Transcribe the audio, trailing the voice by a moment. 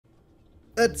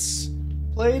Let's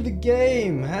play the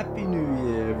game. Happy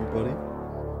New Year, everybody.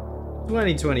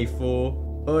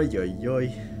 2024. Oi, oi,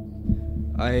 oi.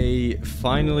 I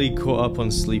finally caught up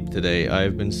on sleep today.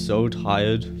 I've been so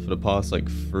tired for the past like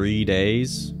 3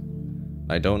 days.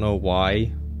 I don't know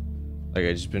why. Like,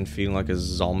 I just been feeling like a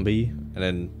zombie. And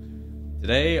then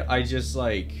today I just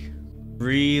like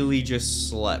really just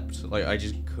slept. Like, I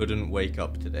just couldn't wake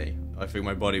up today. I think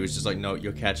my body was just like, no,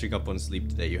 you're catching up on sleep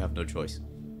today. You have no choice.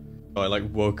 So I like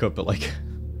woke up at like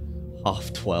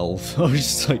 12:30. I was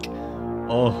just like,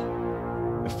 oh,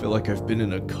 I feel like I've been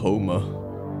in a coma.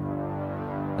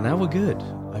 And now we're good.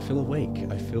 I feel awake.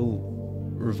 I feel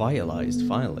revitalized,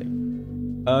 finally.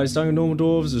 Starting with normal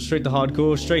dwarves, straight to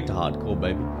hardcore,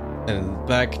 baby. And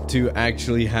back to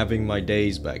actually having my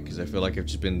days back, because I feel like I've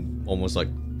just been almost like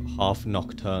half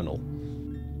nocturnal.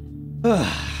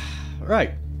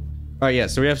 Right. Alright, yeah,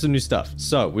 so we have some new stuff.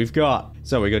 So we got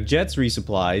Jet's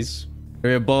resupplies.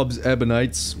 We have Bob's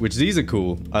Ebonites, which these are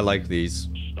cool. I like these.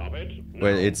 Stop it. No.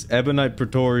 Where it's Ebonite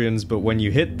Praetorians, but when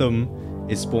you hit them,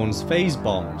 it spawns phase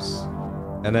bombs.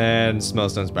 And then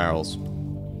Smellstone's barrels.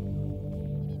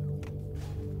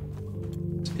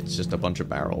 It's just a bunch of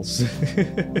barrels.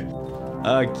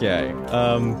 Okay.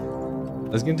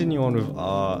 Let's continue on with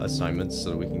our assignments so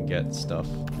that we can get stuff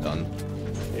done.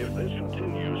 If this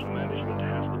continues, management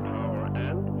has the power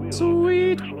and will...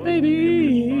 Sweet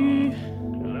baby! Is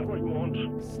that what you want?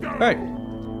 Alright.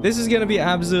 This is gonna be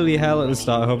absolutely hell at the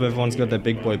start. I hope everyone's got their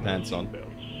big boy pants on.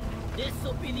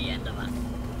 This'll be the end of us.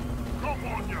 Come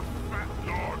on, you fat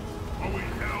dog! Are we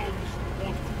helms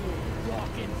or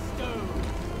Rockin' stone.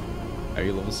 Are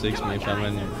you level 6? May find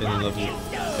when you've been in level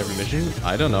every mission?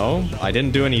 I don't know. I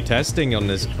didn't do any testing on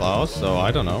this class, so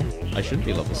I don't know. I should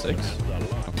be level 6.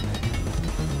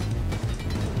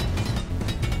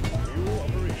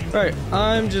 Right,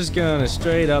 I'm just gonna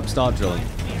straight up start drilling.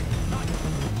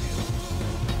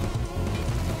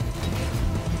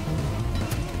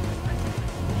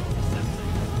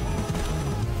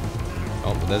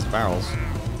 Oh, but there's barrels.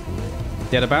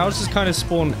 Yeah, the barrels just kind of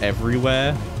spawn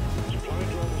everywhere.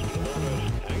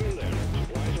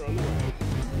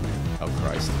 Oh,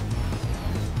 Christ.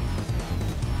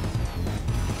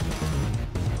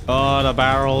 Oh, the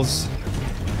barrels.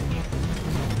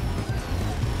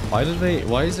 Why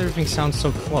does everything sound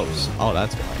so close? Oh,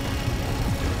 that's why.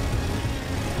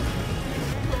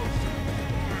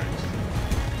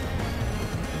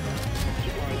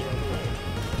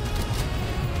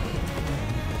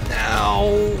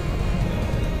 Ow!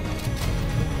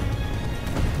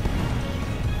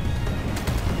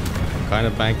 I'm kind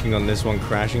of banking on this one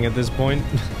crashing at this point.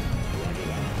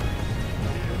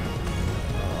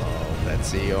 Oh,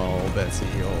 Betsy, oh, Betsy,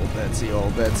 oh, Betsy, oh,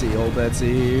 Betsy, oh,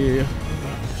 Betsy.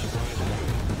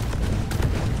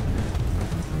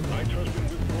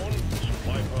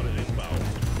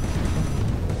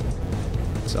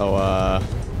 So, I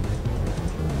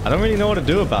don't really know what to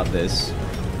do about this.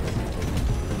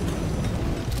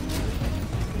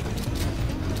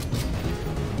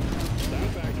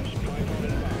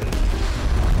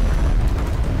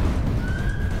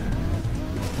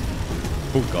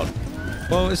 Oh god.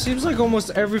 Well, it seems like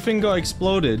almost everything got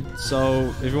exploded,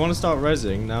 so if you want to start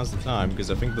rezzing, now's the time, because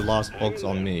I think the last bulk's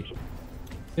on me.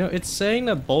 You know, it's saying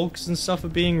that bulks and stuff are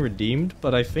being redeemed,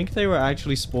 but I think they were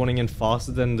actually spawning in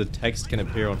faster than the text can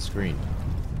appear on screen.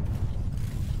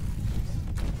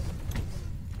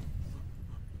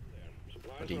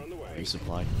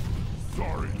 Resupply.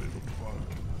 Sorry, little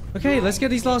bug. Okay, let's get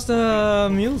these last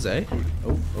mules, eh?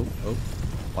 Oh.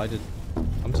 Why did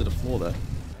come to the floor there?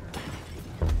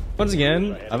 Once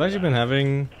again, I've actually been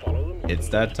having... It's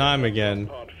that time again.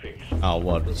 Oh,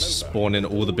 what? Spawn in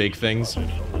all the big things?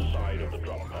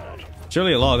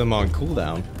 Surely a lot of them are on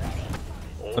cooldown.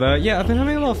 But yeah, I've been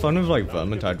having a lot of fun with like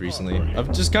Vermintide recently.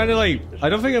 I've just kind of like... I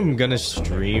don't think I'm gonna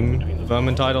stream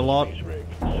Vermintide a lot.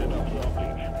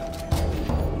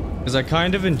 Because I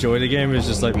kind of enjoy the game. It's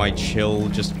just like my chill,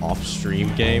 just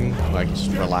off-stream game. Where I can just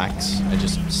relax and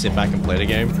just sit back and play the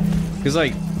game. Because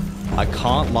like, I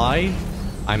can't lie.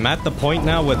 I'm at the point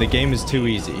now where the game is too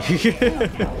easy.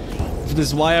 This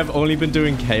is why I've only been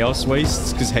doing Chaos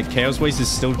Wastes, because Chaos Waste is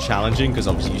still challenging, because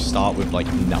obviously you start with,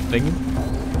 like, nothing.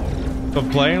 But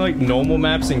playing, like, normal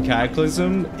maps in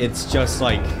Cataclysm, it's just,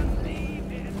 like,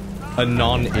 a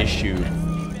non-issue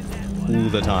all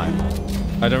the time.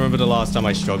 I don't remember the last time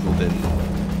I struggled in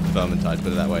Vermintide,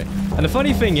 put it that way. And the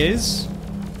funny thing is...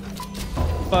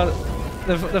 But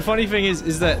the funny thing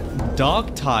is that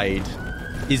Darktide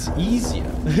is easier.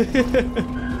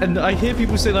 And I hear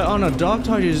people say like, oh no,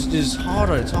 Darktide is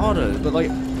harder, it's harder. But like,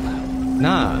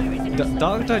 nah,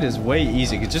 Darktide is way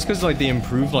easier. Just because like they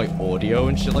improve like audio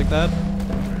and shit like that.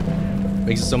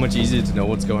 makes it so much easier to know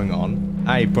what's going on.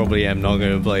 I probably am not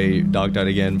going to play Darktide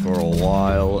again for a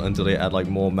while until they add like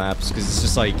more maps, because it's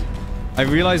just like, I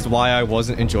realized why I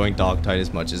wasn't enjoying Darktide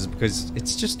as much is because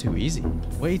it's just too easy.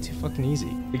 Way too fucking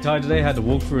easy. Big Tide today had to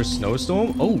walk through a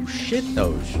snowstorm. Oh shit,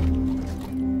 Doge.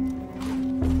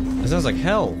 That sounds like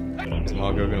hell. Is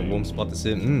Margot gonna warm spot this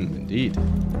in? Indeed.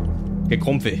 Get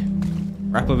comfy.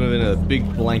 Wrap up in a big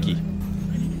blankie.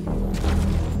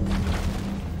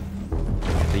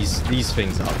 These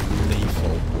things are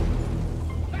lethal.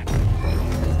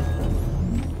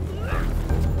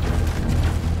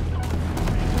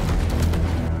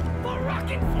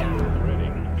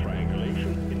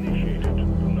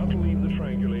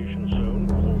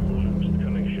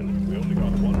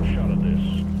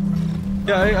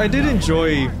 Yeah, I did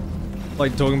enjoy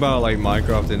like talking about like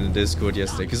Minecraft in the Discord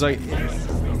yesterday, because like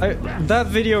that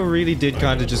video really did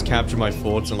kind of just capture my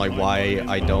thoughts on like why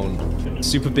I don't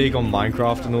super big on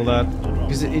Minecraft and all that,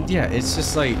 because yeah, it's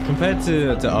just like compared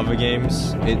to other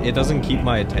games, it doesn't keep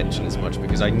my attention as much,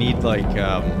 because I need like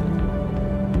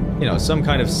you know, some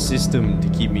kind of system to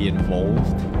keep me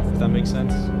involved, if that makes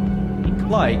sense.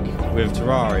 Like with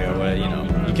Terraria, where you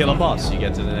know, you kill a boss, you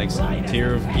get to the next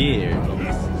tier of gear,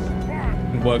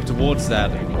 and work towards that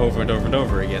over and over and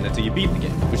over again until you beat the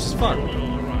game, which is fun.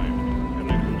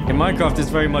 In Minecraft, it's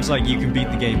very much like you can beat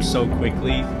the game so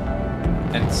quickly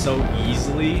and so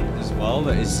easily as well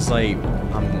that it's just like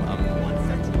I'm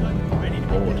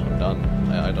bored. I'm done.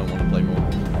 I don't want to play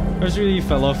more. It's really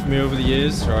fell off for me over the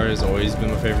years. Terraria has always been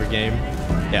my favorite game.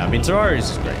 Yeah, I mean, Terraria is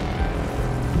just great.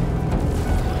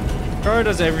 Terraria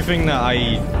does everything that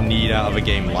I need out of a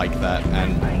game like that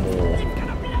and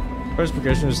more. First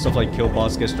progression is stuff like kill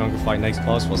boss, get stronger, fight next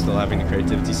boss while still having the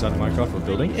creativity side of Minecraft for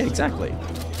building. Yeah, exactly.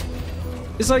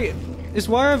 It's like, it's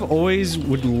why I've always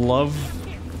would love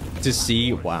to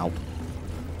see, wow,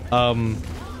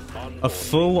 a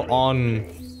full-on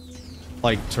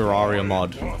like Terraria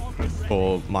mod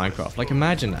for Minecraft. Like,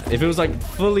 imagine that. If it was like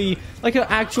fully, like an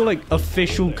actual like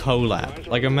official collab.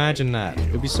 Like, imagine that.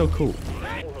 It'd be so cool.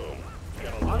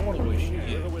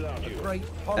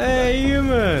 Hey,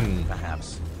 human.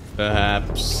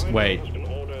 Perhaps. Wait.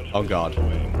 Oh god.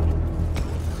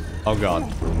 Oh god.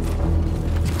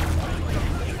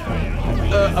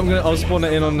 I'll spawn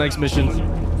it in on the next mission.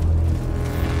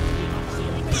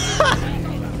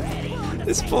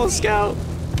 This poor scout.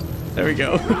 There we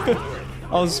go.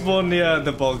 I'll spawn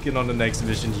the Vulcan on the next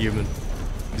mission, human.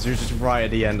 Because you're just right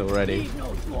at the end already.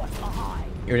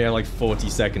 You only have like 40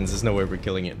 seconds. There's no way we're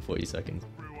killing it in 40 seconds.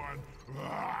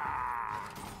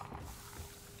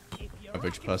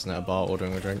 Average person at a bar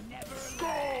ordering a drink.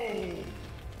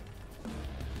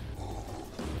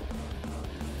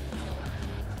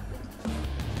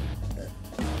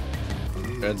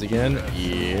 Heads again.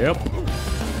 Yep.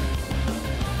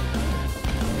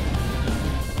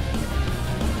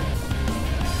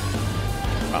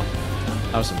 Wow.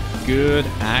 That was some good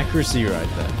accuracy right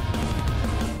there.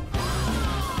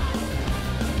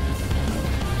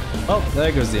 Oh,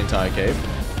 there goes the entire cave.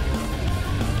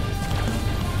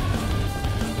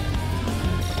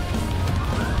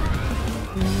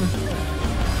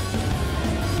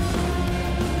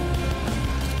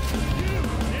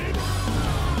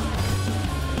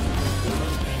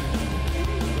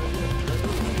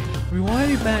 Why are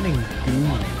you banning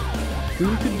Gooning?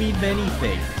 Goon could mean many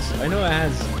things. I know it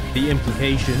has the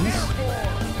implications.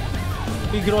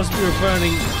 You could also be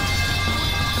referring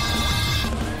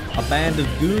a band of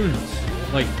goons,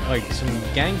 like some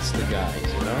gangster guys,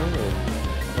 you know? Or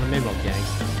well, maybe not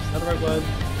gangsters. Is that the right word?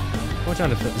 What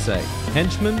am I trying to say?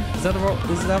 Henchmen? Is that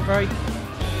right?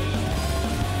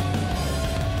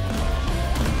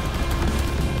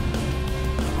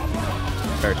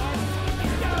 Very.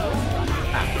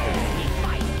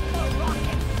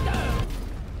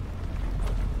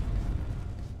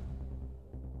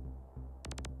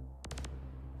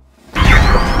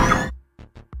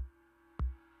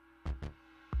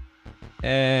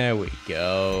 There we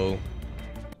go.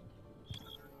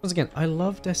 Once again, I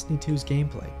love Destiny 2's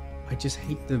gameplay. I just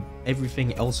hate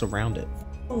everything else around it.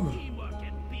 Oh,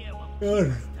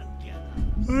 God.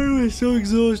 Why am I so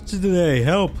exhausted today?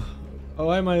 Help!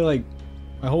 Why am I like...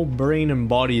 My whole brain and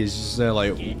body is just there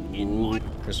like... Ooh.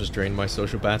 Christmas drained my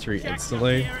social battery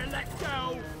instantly.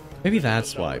 Maybe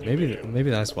that's why.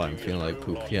 Maybe that's why I'm feeling like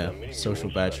poop. Yeah,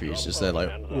 social battery is just there like...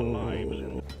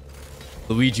 Ooh.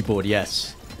 Luigi board,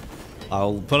 yes.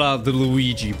 I'll pull out the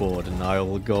Luigi board and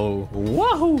I'll go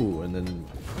wahoo, and then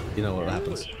you know what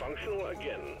happens.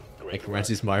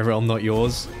 Necromancy's my realm, not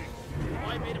yours.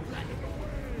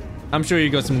 I'm sure you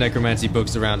got some necromancy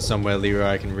books around somewhere, Leroy,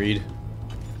 I can read.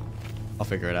 I'll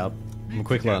figure it out. I'm a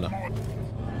quick learner.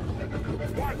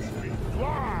 Watch me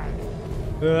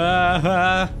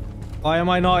fly! Why am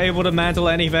I not able to mantle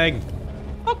anything?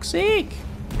 Toxic!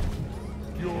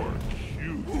 You're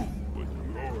cute, but you're...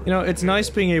 You know, it's nice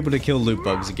being able to kill loot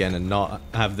bugs again and not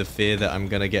have the fear that I'm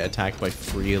gonna get attacked by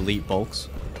 3 elite bulks.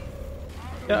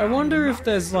 Yeah, I wonder if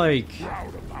there's like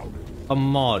a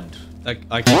mod that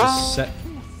I can just set.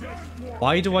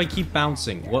 Why do I keep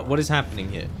bouncing? What is happening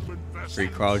here? 3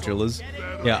 cryo drillers.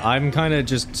 Yeah, I'm kind of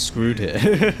just screwed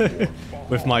here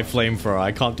with my flamethrower.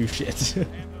 I can't do shit.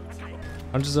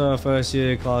 100s are first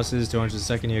year classes, 200s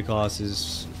second year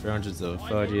classes, 300s are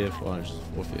third year, 400s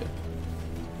fourth year.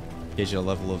 Gauge your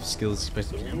level of skills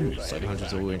expected to use.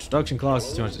 100s are introduction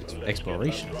classes, 200s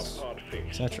explorations,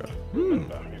 etc.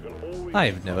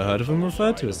 I've never heard of them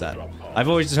referred to as that. I've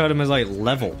always just heard them as like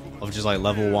level, of just like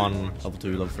level 1, level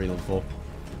 2, level 3, level 4.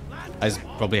 That's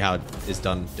probably how it's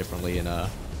done differently in the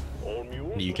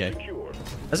UK.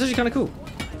 That's actually kind of cool.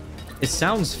 It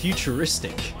sounds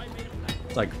futuristic.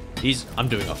 It's like, I'm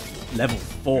doing a level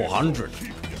 400.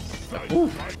 Like, ooh.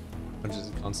 100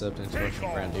 is concept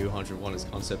introduction, brand new. 101 is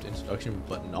concept introduction,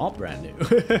 but not brand new.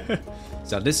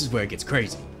 So this is where it gets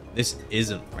crazy. This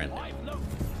isn't brand new.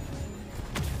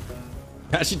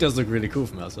 It actually does look really cool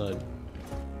from outside.